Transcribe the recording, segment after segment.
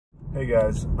Hey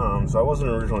guys, so I wasn't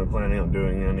originally planning on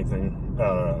doing anything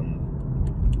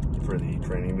for the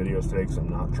training videos today because I'm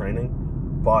not training,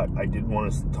 but I did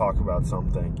want to talk about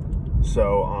something.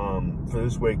 So for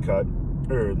this weight cut,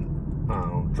 or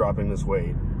dropping this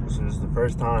weight, this is the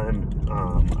first time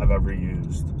I've ever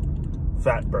used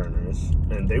fat burners,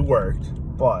 and they worked,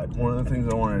 but one of the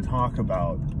things I wanted to talk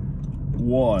about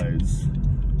was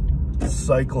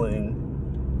cycling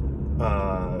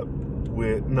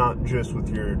with not just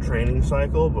with your training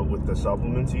cycle, but with the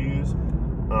supplements you use.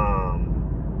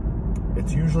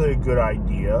 It's usually a good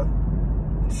idea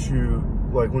to,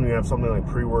 like when you have something like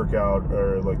pre-workout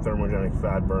or like thermogenic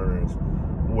fat burners,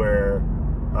 where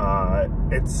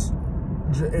it's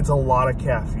a lot of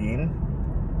caffeine.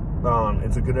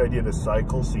 It's a good idea to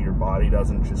cycle so your body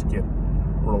doesn't just get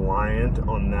reliant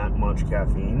on that much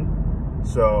caffeine.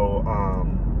 So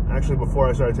actually, before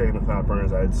I started taking the fat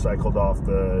burners, I had cycled off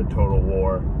the Total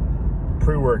War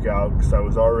pre-workout because I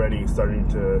was already starting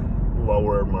to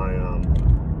lower my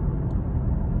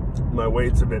my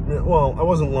weights a bit. Well, I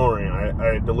wasn't lowering;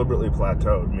 I deliberately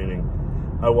plateaued, meaning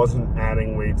I wasn't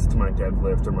adding weights to my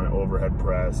deadlift or my overhead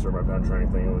press or my bench or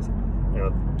anything. It was, you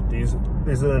know, these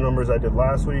are the numbers I did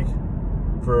last week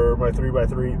for my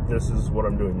 3x3. This is what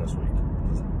I'm doing this week.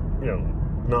 Just, you know,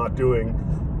 not doing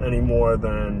any more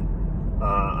than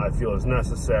I feel is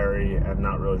necessary and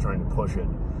not really trying to push it.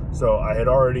 So I had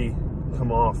already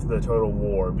come off the Total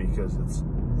War because it's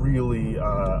really,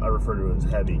 I refer to it as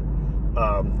heavy.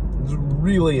 It's a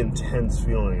really intense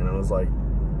feeling, and I was like,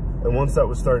 and once that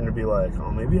was starting to be like,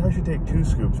 oh, maybe I should take 2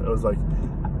 scoops, I was like,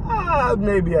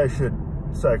 maybe I should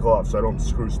cycle off so I don't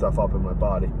screw stuff up in my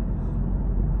body.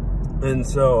 And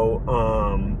so,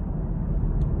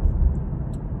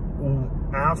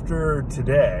 after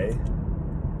today,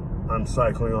 I'm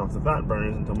cycling off the fat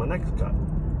burners until my next cut.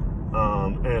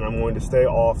 And I'm going to stay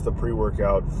off the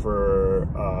pre-workout for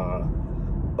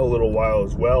a little while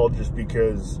as well, just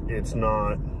because it's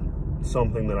not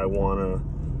something that I want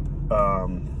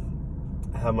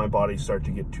to have my body start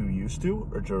to get too used to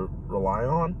or to rely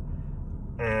on.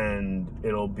 And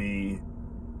it'll be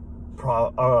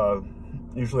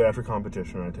usually after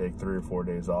competition, I take 3 or 4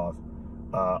 days off.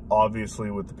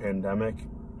 Obviously, with the pandemic,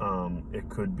 it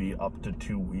could be up to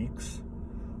 2 weeks.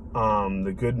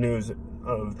 The good news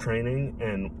of training,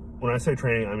 and when I say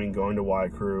training, I mean going to Y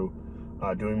Crew,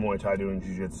 doing Muay Thai, doing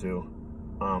Jiu-Jitsu.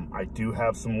 I do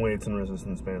have some weights and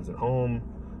resistance bands at home.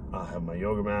 I have my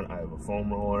yoga mat, I have a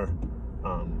foam roller,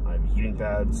 I have a heating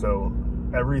pad, so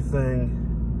everything.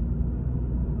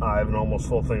 I have an almost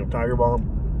full thing of Tiger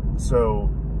Balm. So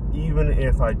even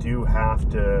if I do have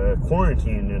to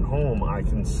quarantine at home, I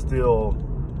can still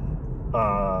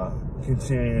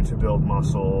continue to build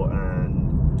muscle and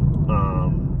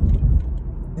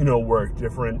you know, work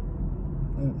different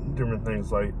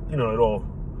things. Like, you know, it'll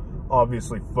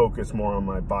obviously focus more on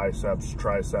my biceps,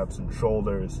 triceps, and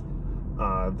shoulders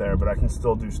there, but I can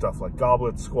still do stuff like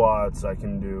goblet squats. I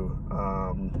can do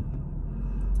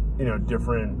you know,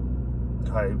 different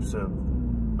types of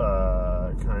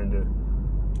kind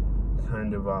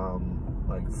of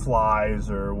like flies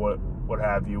or what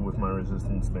have you with my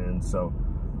resistance bands. So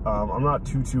I'm not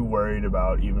too worried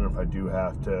about, even if I do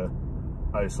have to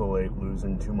isolate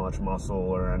losing too much muscle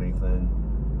or anything.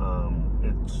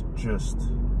 It's just,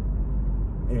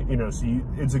 you know, so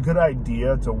it's a good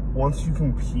idea to, once you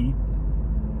compete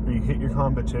or you hit your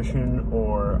competition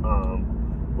or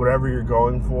whatever you're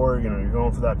going for, you know, you're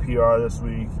going for that PR this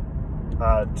week,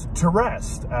 to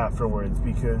rest afterwards,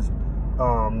 because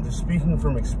just speaking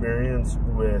from experience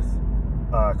with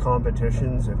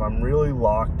competitions, if I'm really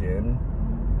locked in,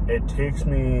 it takes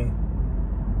me,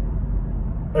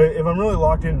 if I'm really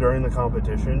locked in during the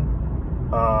competition,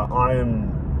 I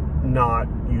am not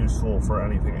useful for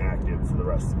anything active for the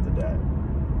rest of the day.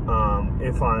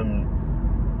 If I'm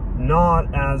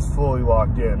not as fully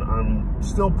locked in, I'm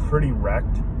still pretty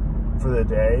wrecked for the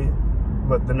day,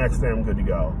 but the next day I'm good to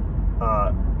go.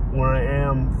 When I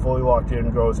am fully locked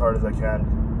in, go as hard as I can,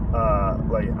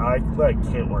 like I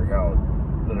can't work out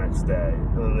the next day.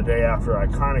 And then the day after I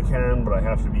kind of can, but I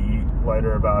have to be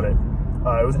lighter about it.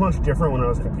 It was much different when I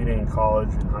was competing in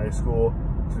college and high school,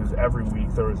 because every week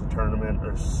there was a tournament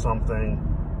or something,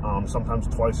 sometimes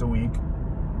twice a week.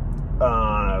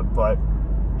 But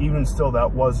even still,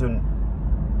 that wasn't,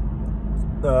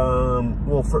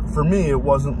 well, for me, it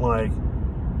wasn't like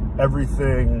every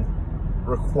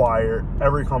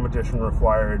competition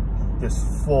required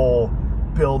this full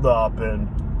build up and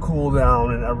cool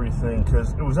down and everything,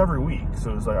 because it was every week. So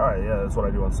it was like, all right, yeah, that's what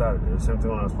I do on Saturday. The same thing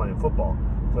when I was playing football.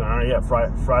 Like, all right, yeah,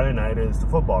 Friday night is the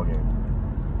football game.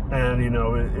 And, you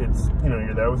know, it's, you know,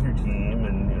 you're there with your team,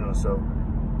 and, you know, so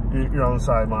you're on the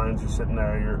sidelines, you're sitting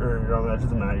there, you're on the edge of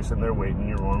the mat, you're sitting there waiting,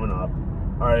 you're warming up.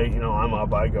 All right, you know, I'm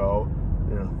up, I go,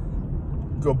 you know,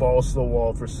 go balls to the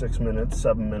wall for 6 minutes,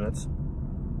 7 minutes.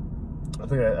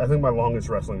 I think my longest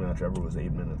wrestling match ever was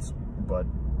 8 minutes, but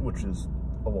which is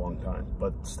a long time,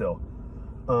 but still.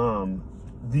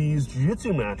 These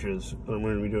jiu-jitsu matches that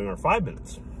we're gonna be doing are 5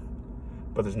 minutes,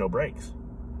 but there's no breaks.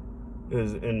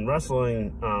 Is in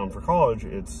wrestling for college,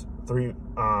 it's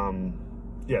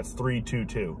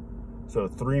 3-2-2. So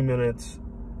 3 minutes,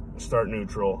 start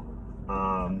neutral.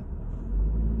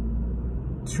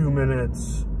 2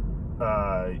 minutes,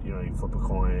 you know, you flip a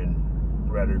coin,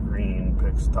 red or green,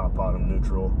 picks top, bottom,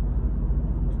 neutral.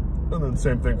 And then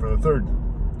same thing for the third.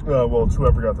 Well, it's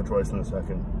whoever got the choice in the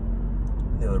second.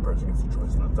 The other person gets the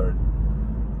choice in the third.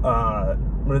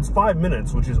 But it's 5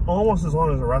 minutes, which is almost as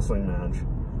long as a wrestling match.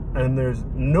 And there's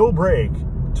no break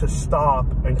to stop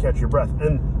and catch your breath.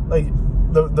 And like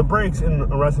the breaks in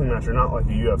a wrestling match are not like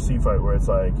a UFC fight where it's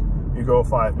like you go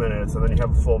 5 minutes and then you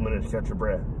have a full minute to catch your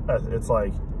breath. It's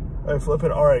like, hey, flip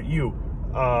it. All right, you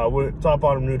top,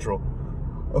 bottom, neutral.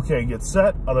 Okay, get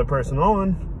set. Other person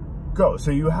on. Go.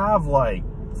 So you have like,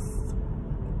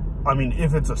 I mean,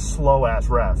 if it's a slow ass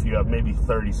ref, you have maybe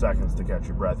 30 seconds to catch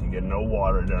your breath. You get no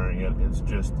water during it. It's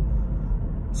just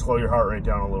slow your heart rate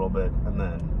down a little bit and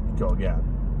then go again.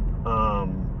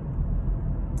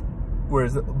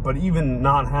 But even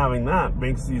not having that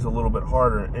makes these a little bit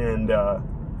harder. And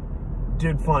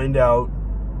did find out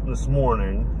this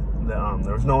morning that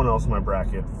there was no one else in my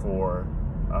bracket for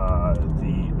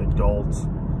the adult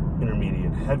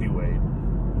intermediate heavyweight,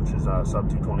 which is sub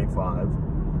 225.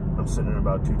 I'm sitting at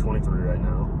about 223 right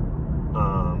now.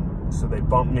 So they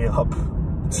bumped me up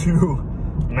to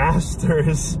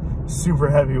Masters super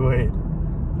heavyweight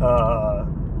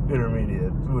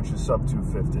intermediate, which is sub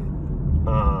 250.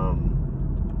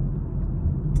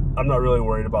 I'm not really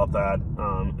worried about that.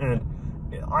 And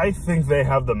I think they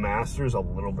have the Masters a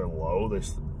little bit low. They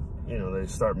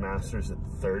start Masters at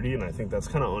 30, and I think that's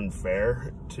kind of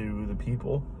unfair to the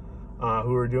people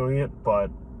who are doing it.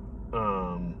 But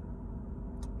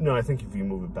no, I think if you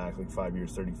move it back like 5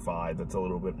 years, 35, that's a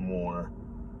little bit more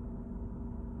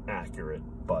accurate.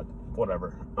 But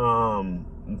whatever.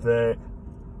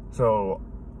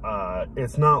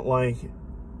 It's not like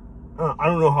I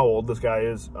don't know how old this guy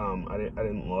is. I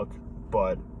didn't look,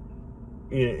 but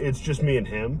it's just me and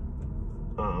him.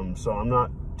 So I'm not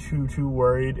too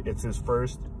worried. It's his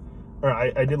first, or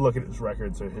I did look at his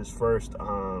record. So his first,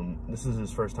 this is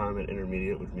his first time at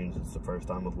intermediate, which means it's the first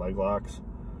time with leg locks,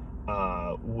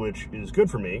 which is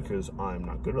good for me because I'm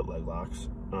not good at leg locks.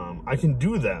 I can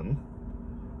do them.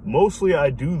 Mostly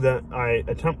I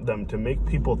attempt them to make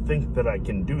people think that I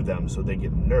can do them so they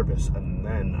get nervous, and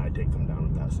then I take them down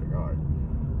and pass their guard.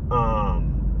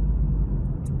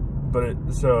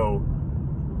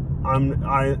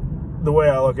 The way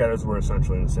I look at it is we're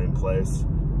essentially in the same place.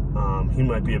 He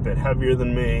might be a bit heavier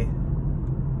than me,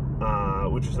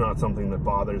 which is not something that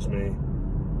bothers me.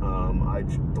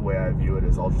 The way I view it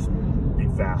is I'll just be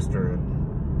faster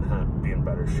and be in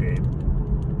better shape.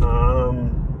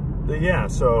 But yeah,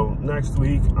 so next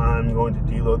week I'm going to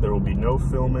deload. There will be no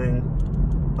filming,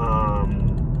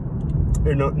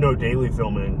 no daily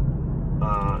filming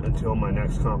until my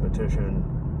next competition.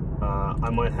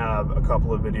 I might have a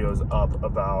couple of videos up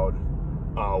about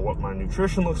what my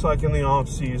nutrition looks like in the off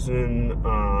season,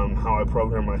 how I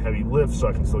program my heavy lifts so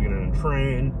I can still get in and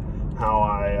train, how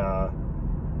I,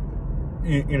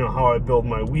 how I build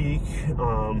my week,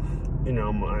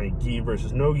 my gi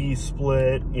versus no gi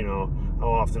split, how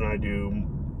often I do,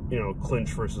 clinch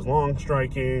versus long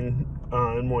striking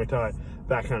in Muay Thai,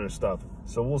 that kind of stuff.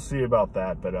 So we'll see about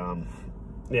that. But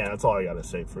yeah, that's all I got to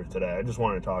say for today. I just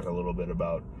want to talk a little bit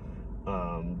about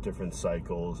different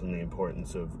cycles and the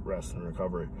importance of rest and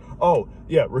recovery. Oh,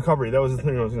 yeah, recovery. That was the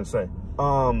thing I was going to say.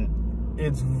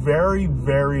 It's very,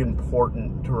 very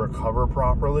important to recover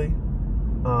properly.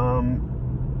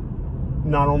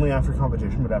 Not only after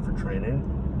competition, but after training.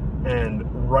 And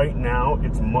right now,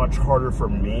 it's much harder for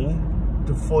me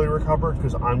to fully recover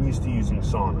because I'm used to using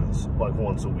saunas like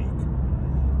once a week.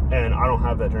 And I don't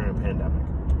have that during a pandemic.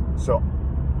 So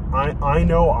I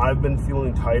know I've been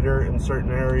feeling tighter in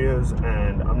certain areas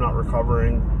and I'm not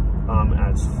recovering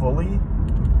as fully,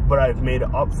 but I've made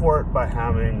up for it by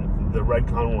having the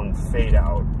Redcon one fade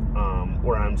out,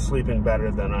 where I'm sleeping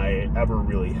better than I ever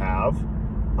really have.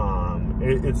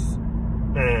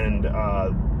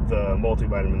 The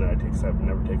multivitamin that I take, so I've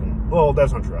never taken, well,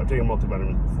 that's not true. I've taken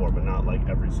multivitamins before, but not like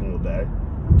every single day.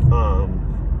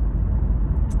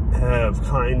 Have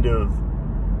kind of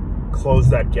closed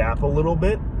that gap a little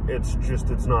bit. It's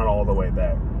not all the way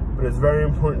there. but it's very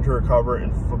important to recover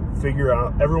and figure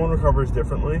out, everyone recovers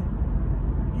differently.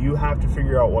 You have to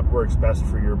figure out what works best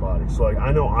for your body. So like,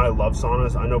 I know I love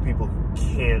saunas. I know people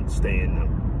who can't stay in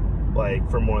them like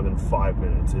for more than 5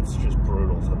 minutes. It's just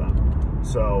brutal to them.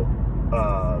 So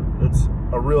it's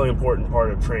a really important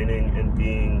part of training and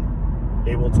being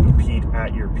able to compete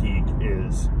at your peak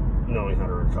is knowing how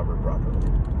to recover properly.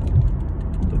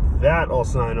 With that, I'll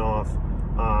sign off.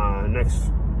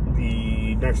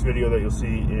 The next video that you'll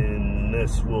see in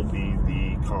this will be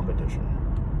the competition.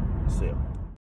 See ya.